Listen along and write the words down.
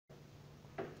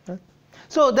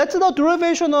So that's the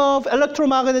derivation of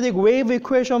electromagnetic wave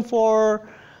equation for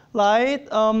light.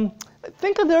 I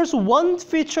think there's one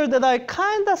feature that I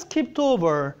kind of skipped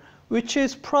over, which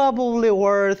is probably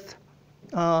worth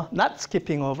not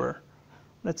skipping over.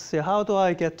 Let's see, how do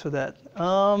I get to that?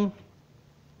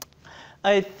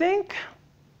 I think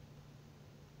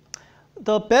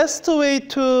the best way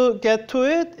to get to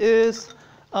it is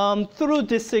through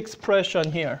this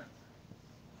expression here.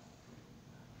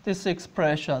 This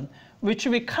expression, which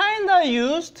we kind of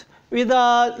used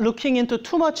without looking into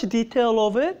too much detail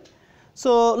of it.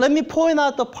 So let me point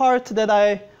out the part that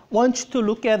I want you to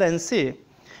look at and see.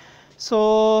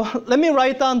 So let me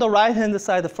write down the right-hand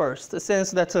side first,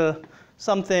 since that's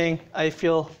something I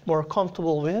feel more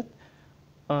comfortable with.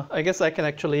 I guess I can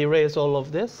actually erase all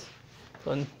of this.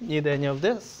 Don't need any of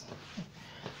this.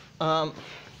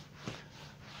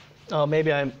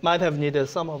 Maybe I might have needed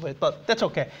some of it, but that's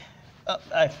OK.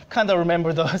 I kind of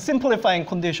remember the simplifying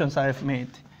conditions I've made.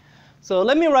 So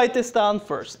let me write this down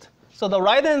first. So the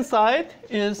right-hand side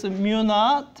is mu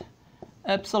naught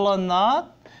epsilon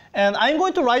naught. And I'm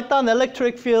going to write down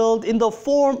electric field in the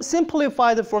form,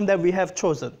 simplified form that we have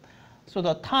chosen. So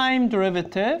the time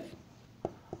derivative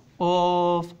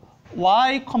of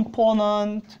y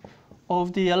component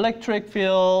of the electric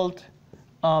field,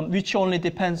 which only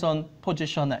depends on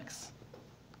position x.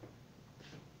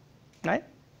 Right?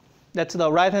 That's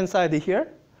the right-hand side here.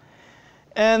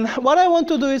 And what I want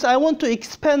to do is I want to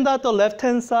expand out the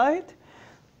left-hand side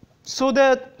so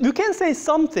that you can say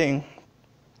something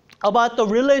about the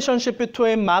relationship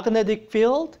between magnetic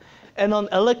field and an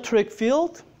electric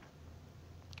field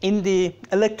in the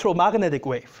electromagnetic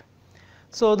wave.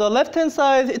 So the left-hand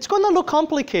side, it's going to look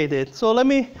complicated. So let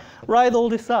me write all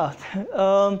this out.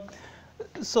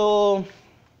 So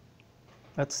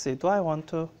let's see, do I want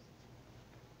to?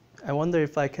 I wonder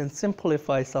if I can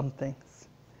simplify some things.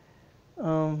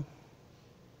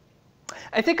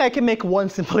 I think I can make one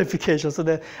simplification so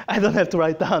that I don't have to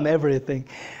write down everything.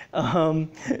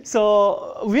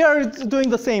 So we are doing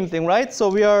the same thing, right? So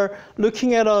we are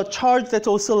looking at a charge that's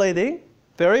oscillating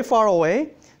very far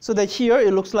away, so that here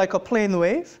it looks like a plane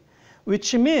wave,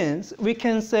 which means we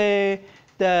can say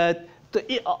that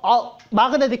the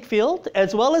magnetic field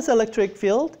as well as electric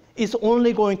field is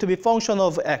only going to be function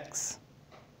of x,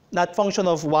 not function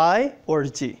of y or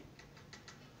z.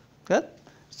 Good?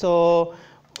 So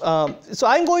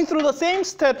I'm going through the same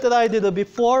step that I did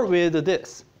before with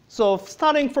this. So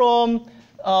starting from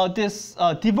this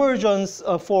divergence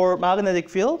for magnetic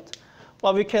field,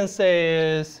 what we can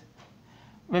say is,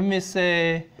 when we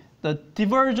say the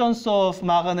divergence of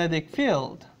magnetic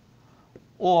field,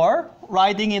 or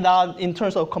writing it out in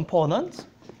terms of components,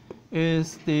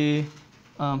 is the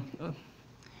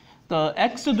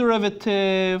x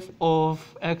derivative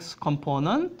of x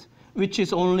component, which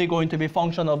is only going to be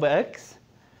function of x,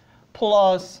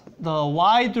 plus the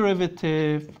y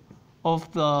derivative of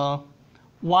the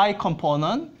y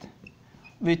component,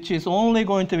 which is only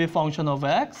going to be function of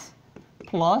x,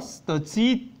 plus the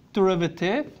z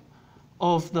derivative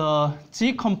of the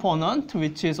z component,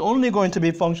 which is only going to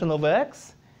be function of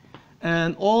x,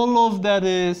 and all of that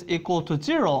is equal to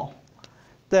 0.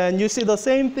 Then you see the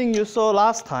same thing you saw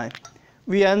last time.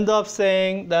 We end up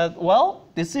saying that, well,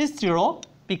 this is 0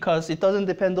 because it doesn't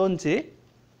depend on z.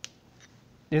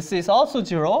 This is also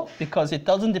 0 because it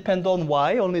doesn't depend on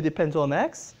y, only depends on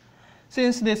x.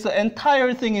 Since this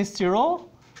entire thing is 0,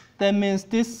 that means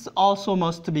this also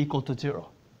must be equal to 0.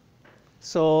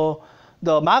 So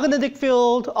the magnetic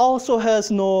field also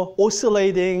has no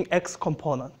oscillating x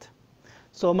component.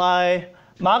 So my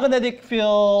magnetic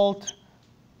field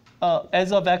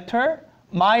as a vector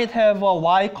might have a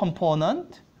y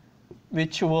component,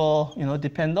 which will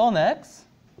depend on x.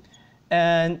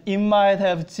 And it might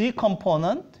have z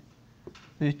component,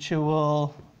 which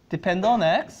will depend on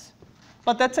x.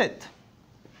 But that's it.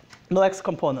 No x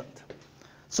component.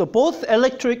 So both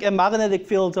electric and magnetic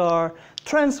fields are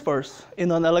transverse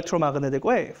in an electromagnetic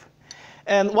wave.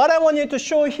 And what I wanted to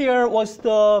show here was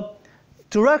the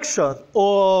direction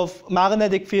of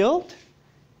magnetic field,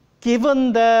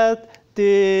 given that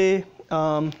this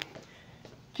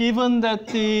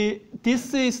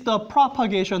is the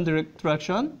propagation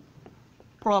direction.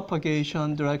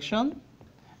 Propagation direction.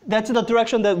 That's the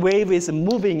direction that wave is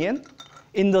moving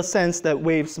in the sense that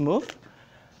waves move.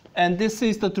 And this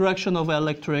is the direction of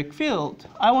electric field.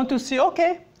 I want to see,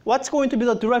 OK, what's going to be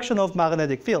the direction of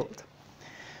magnetic field?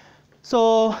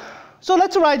 So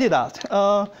let's write it out.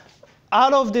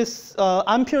 Out of this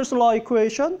Ampere's law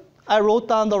equation, I wrote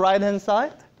down the right-hand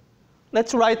side.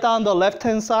 Let's write down the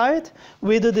left-hand side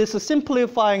with this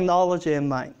simplifying knowledge in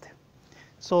mind.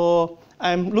 So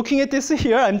I'm looking at this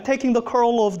here. I'm taking the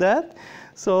curl of that.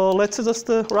 So let's just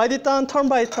write it down term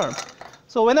by term.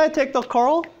 So when I take the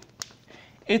curl,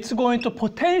 it's going to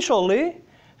potentially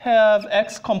have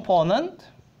x component,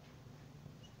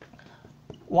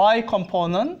 y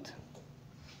component,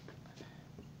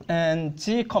 and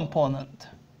g component.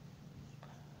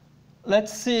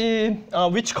 Let's see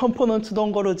which components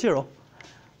don't go to 0.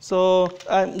 So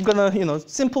I'm gonna,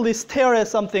 simply stare at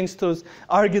some things to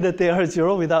argue that they are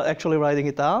 0 without actually writing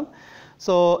it down.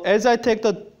 So as I take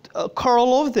the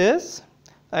curl of this,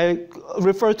 I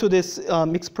refer to this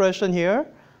expression here.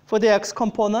 For the x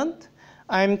component,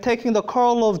 I'm taking the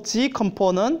curl of g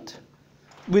component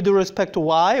with respect to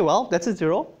y. Well, that's a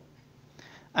 0.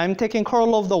 I'm taking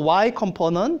curl of the y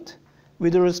component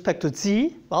with respect to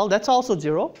g. Well, that's also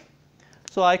 0.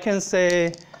 So I can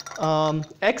say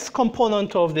x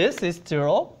component of this is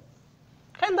 0.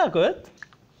 Kinda good.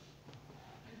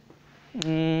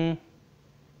 And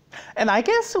I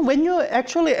guess when you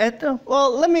actually add,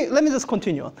 well, let me just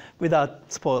continue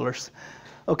without spoilers.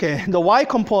 Okay, the y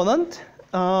component.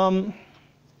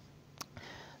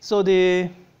 So the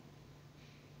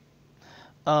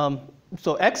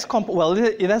so x well,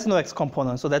 it has no x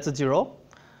component, so that's a 0.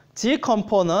 G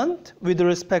component with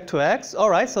respect to x. All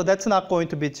right, so that's not going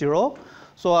to be 0.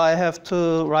 So I have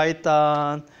to write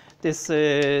down this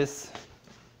is,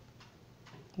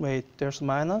 wait, there's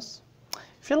minus. I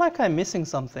feel like I'm missing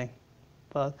something,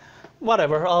 but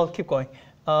whatever, I'll keep going.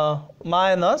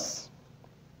 Minus.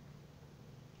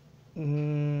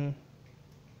 I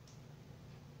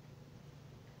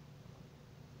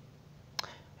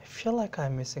feel like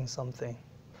I'm missing something.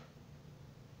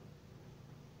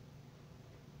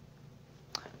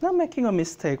 Not making a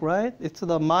mistake, right? It's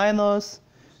the minus.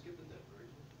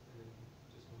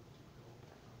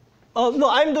 Oh, no,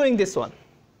 I'm doing this one.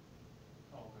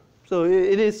 So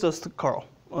it is just curl.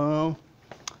 Well,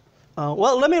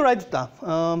 let me write it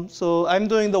down. So I'm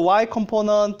doing the y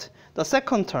component, the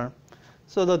second term.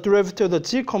 So the derivative of the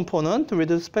g component with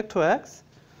respect to x.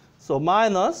 So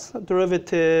minus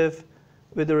derivative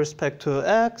with respect to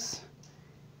x,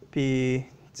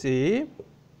 bg.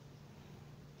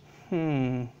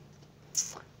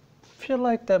 Feel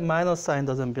like that minus sign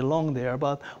doesn't belong there,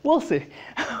 but we'll see.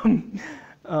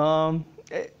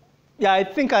 Yeah, I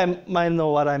think I might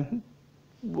know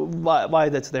why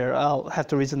that's there. I'll have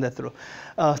to reason that through.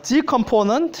 G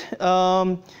component,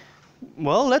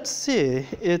 well, let's see.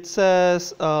 It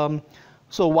says, so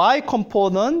y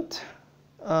component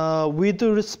with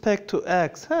respect to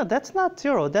x. That's not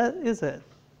 0, that is it.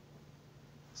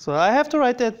 So I have to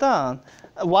write that down.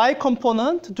 Y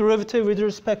component, derivative with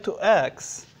respect to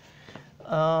x.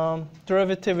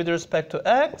 Derivative with respect to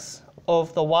x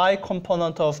of the y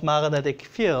component of magnetic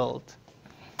field.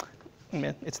 I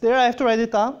mean, it's there, I have to write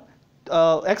it down.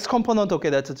 X component, okay,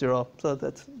 that's a 0, so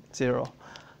that's 0.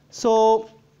 So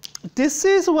this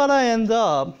is what I end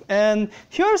up. And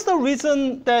here's the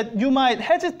reason that you might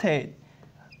hesitate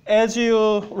as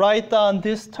you write down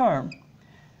this term.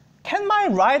 Can my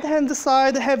right-hand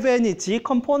side have any g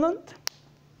component?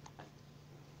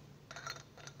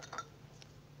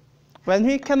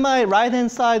 Can my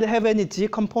right-hand side have any g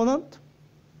component?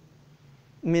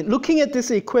 I mean, looking at this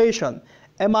equation,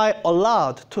 am I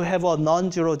allowed to have a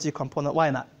non-zero g component? Why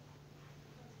not?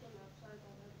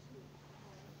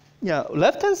 Yeah,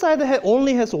 left-hand side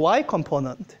only has y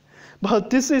component.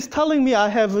 But this is telling me I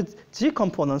have a g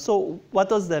component. So what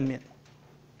does that mean?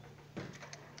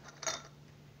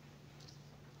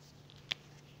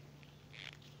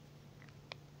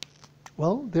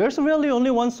 Well, there's really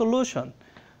only one solution.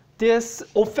 This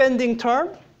offending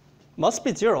term must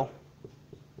be 0.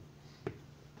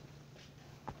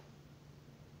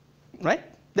 Right?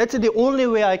 That's the only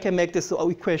way I can make this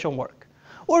equation work.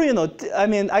 Or, I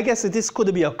mean, I guess this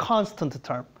could be a constant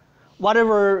term.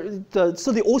 Whatever,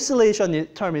 so the oscillation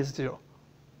term is 0.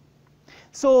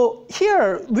 So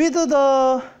here, with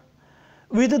the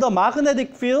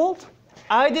magnetic field,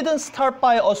 I didn't start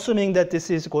by assuming that this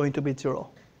is going to be 0.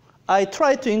 I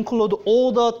tried to include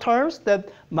all the terms that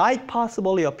might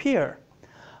possibly appear.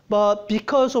 But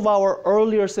because of our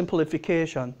earlier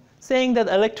simplification, saying that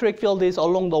electric field is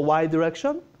along the y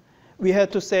direction, we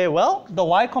had to say, well, the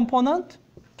y component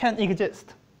can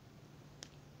exist.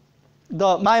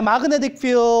 My magnetic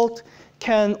field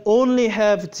can only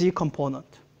have g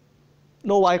component,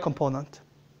 no y component.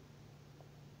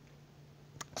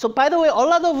 So by the way, a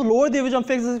lot of lower division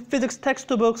physics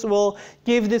textbooks will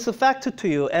give this fact to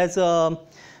you as a,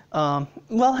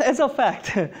 as a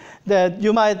fact that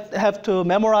you might have to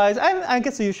memorize. I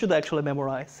guess you should actually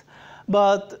memorize.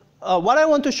 But what I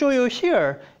want to show you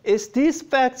here is these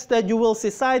facts that you will see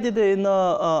cited in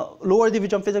a lower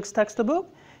division physics textbook.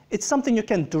 It's something you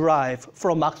can derive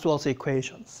from Maxwell's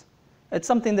equations. It's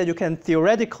something that you can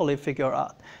theoretically figure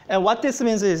out. And what this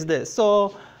means is this.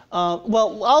 So,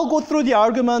 well, I'll go through the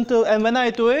argument, and when I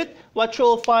do it, what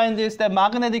you'll find is that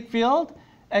magnetic field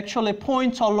actually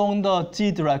points along the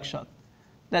z direction.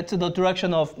 That's the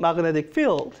direction of magnetic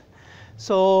field.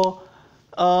 So,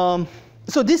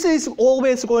 so this is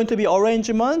always going to be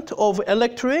arrangement of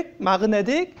electric,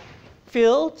 magnetic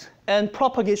field, and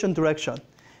propagation direction.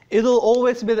 It will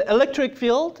always be the electric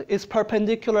field is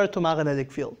perpendicular to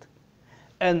magnetic field.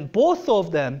 And both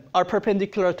of them are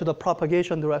perpendicular to the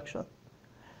propagation direction.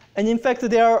 And in fact,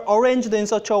 they are arranged in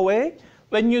such a way,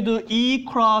 when you do E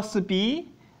cross B,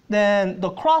 then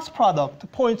the cross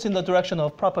product points in the direction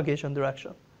of propagation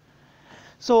direction.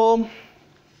 So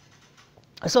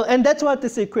and that's what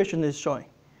this equation is showing.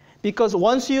 Because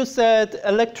once you said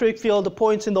electric field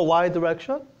points in the y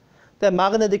direction, then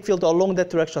magnetic field along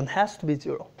that direction has to be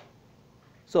 0.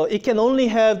 So it can only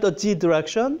have the z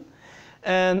direction.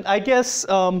 And I guess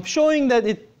showing that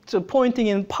it's pointing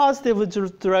in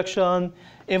positive direction,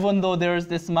 even though there's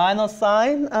this minus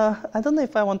sign, I don't know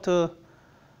if I want to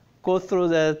go through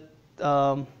that.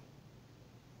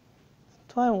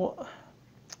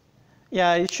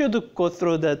 Yeah, I should go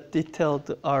through that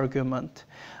detailed argument.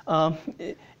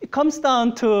 It comes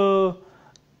down to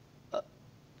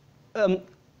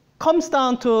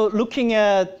looking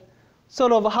at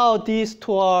sort of how these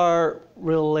two are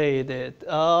related.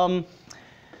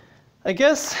 I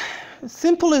guess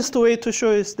simplest way to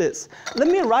show is this. Let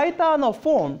me write down a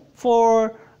form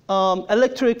for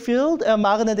electric field and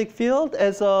magnetic field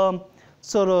as a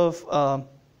sort of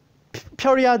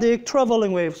periodic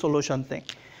traveling wave solution thing.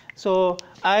 So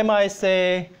I might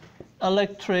say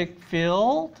electric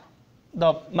field,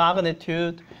 the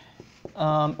magnitude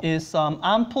is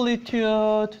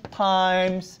amplitude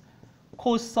times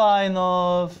cosine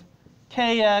of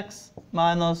kx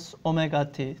minus omega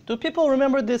t. Do people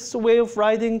remember this way of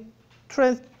writing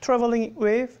traveling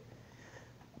wave?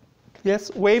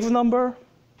 Yes, wave number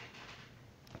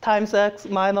times x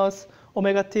minus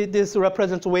omega t. This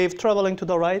represents wave traveling to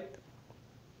the right,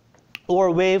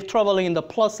 or wave traveling in the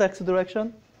plus x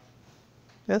direction.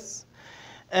 Yes?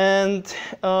 And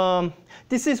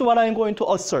this is what I'm going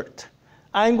to assert.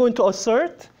 I'm going to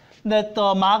assert that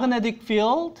the magnetic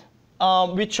field,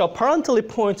 which apparently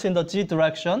points in the z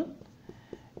direction,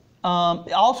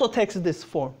 it also takes this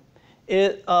form.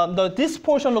 This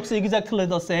portion looks exactly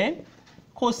the same,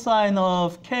 cosine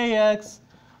of kx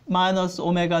minus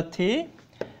omega t.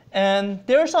 And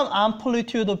there's an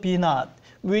amplitude of b naught,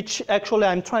 which actually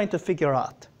I'm trying to figure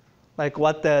out, like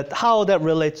how that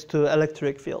relates to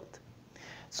electric field.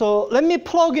 So let me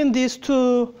plug in these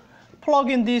two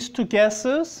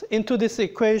gases into this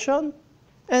equation,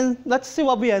 and let's see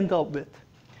what we end up with.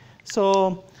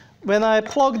 So when I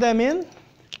plug them in,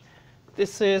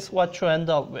 this is what you end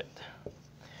up with.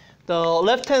 The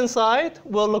left-hand side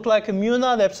will look like mu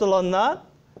naught epsilon naught,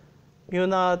 mu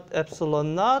naught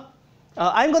epsilon naught.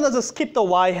 I'm going to just skip the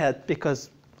y hat because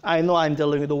I know I'm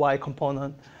dealing with the y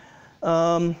component.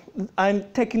 I'm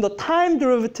taking the time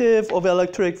derivative of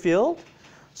electric field.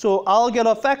 So I'll get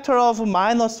a factor of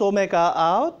minus omega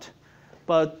out,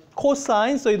 but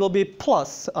cosine, so it'll be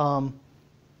plus.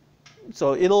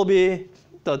 So it'll be,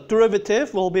 the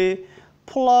derivative will be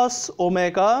plus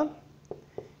omega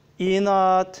E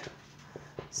naught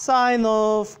sine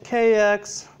of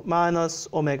kx minus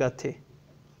omega t.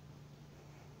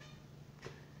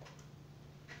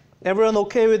 Everyone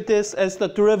okay with this as the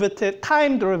derivative,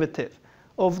 time derivative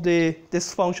of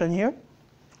this function here?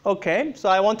 Okay, so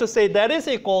I want to say that is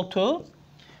equal to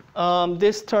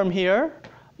this term here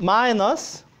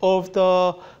minus of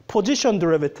the position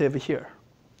derivative here.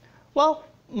 Well,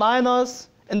 minus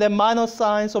and then minus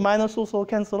sign, so minus also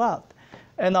cancel out.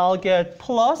 And I'll get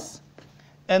plus,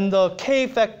 and the k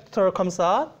factor comes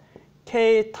out,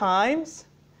 k times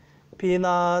b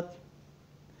naught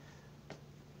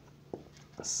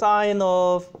sine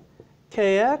of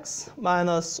kx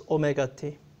minus omega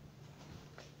t.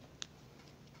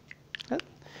 Okay.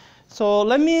 So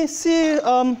let me see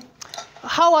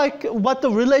what the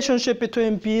relationship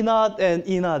between b naught and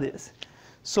e naught is.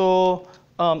 So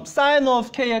sine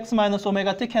of kx minus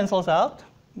omega t cancels out.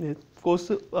 It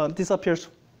goes disappears,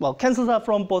 well, cancels out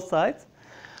from both sides.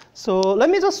 So let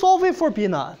me just solve it for b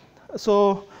naught.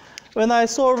 So when I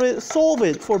solve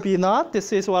it for b naught,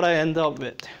 this is what I end up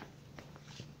with.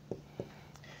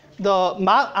 The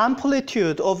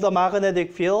amplitude of the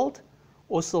magnetic field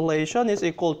oscillation is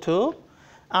equal to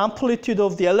amplitude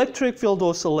of the electric field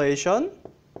oscillation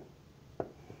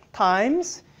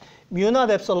times mu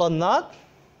naught epsilon naught,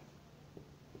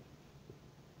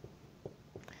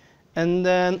 and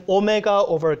then omega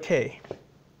over k.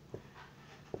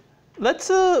 Let's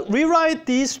rewrite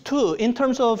these two in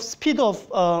terms of speed of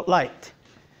light.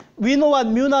 We know what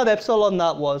mu naught epsilon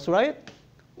naught was, right?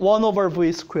 1 over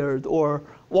v squared, or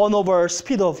 1 over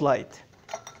speed of light.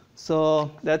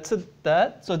 So that's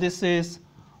that. So this is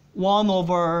 1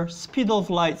 over speed of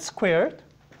light squared.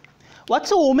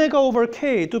 What's omega over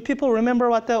k? Do people remember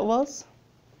what that was?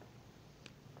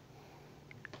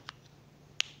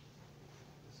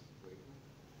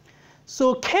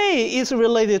 So k is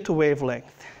related to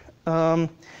wavelength.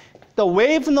 The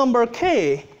wave number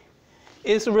k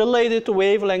is related to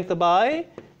wavelength by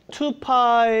 2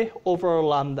 pi over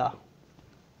lambda.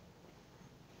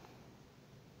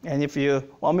 And if you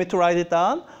want me to write it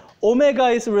down, omega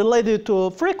is related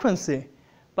to frequency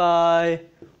by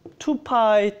 2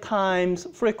 pi times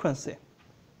frequency.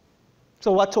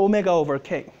 So what's omega over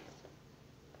k?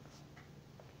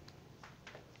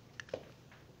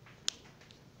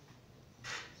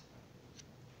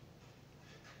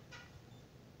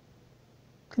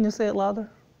 Can you say it louder?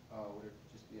 Would it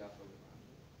just be off of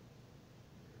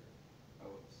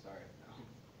oh, sorry, no.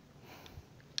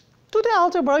 Do the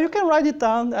algebra. You can write it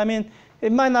down. I mean,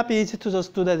 it might not be easy to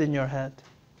just do that in your head.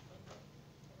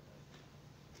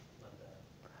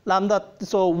 Lambda,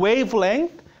 so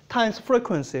wavelength times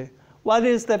frequency. What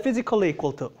is that physically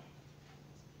equal to?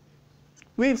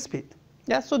 Wave speed.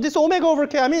 Yeah, so this omega over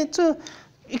k, I mean, it's an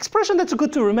expression that's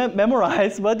good to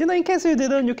memorize, but in case you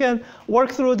didn't, you can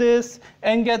work through this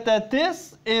and get that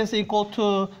this is equal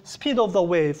to speed of the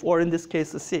wave, or in this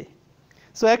case, c.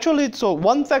 So actually, so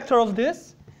one factor of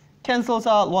this cancels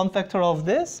out one factor of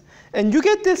this, and you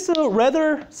get this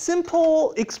rather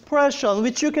simple expression,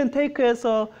 which you can take as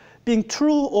being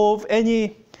true of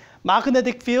any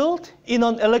magnetic field in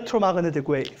an electromagnetic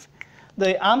wave.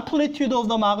 The amplitude of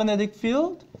the magnetic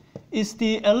field is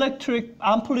the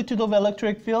amplitude of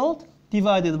electric field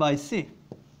divided by c.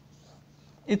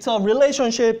 It's a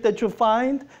relationship that you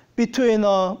find between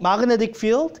a magnetic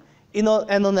field and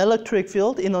an electric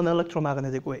field in an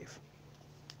electromagnetic wave.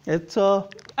 It's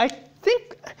I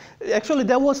think actually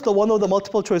that was one of the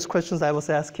multiple choice questions I was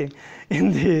asking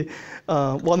in the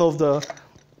one of the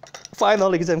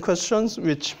final exam questions,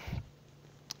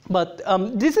 but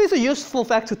this is a useful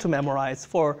factor to memorize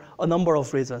for a number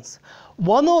of reasons.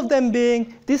 One of them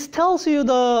being, this tells you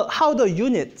how the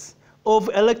units of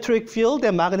electric field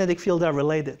and magnetic field are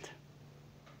related.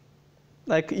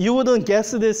 Like, you wouldn't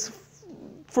guess this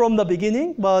from the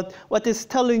beginning, but what it's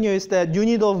telling you is that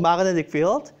unit of magnetic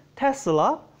field,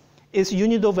 Tesla, is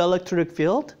unit of electric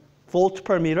field, volt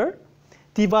per meter,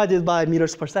 divided by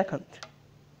meters per second.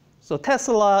 So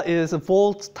Tesla is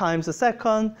volt times a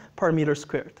second per meter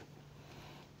squared.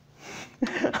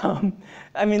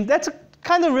 I mean, that's a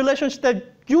kind of relationship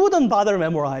that you wouldn't bother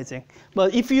memorizing.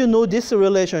 But if you know this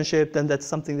relationship, then that's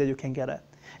something that you can get at.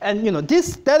 And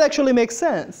that actually makes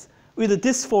sense with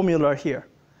this formula here,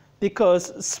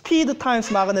 because speed times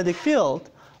magnetic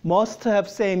field must have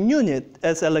same unit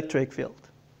as electric field.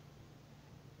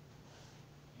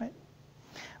 Right?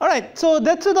 All right, so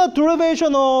that's the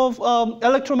derivation of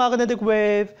electromagnetic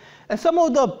wave and some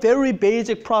of the very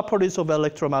basic properties of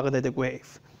electromagnetic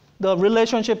wave. The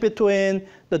relationship between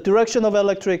the direction of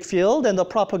electric field and the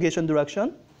propagation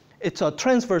direction. It's a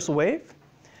transverse wave.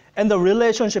 And the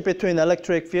relationship between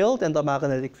electric field and the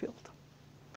magnetic field.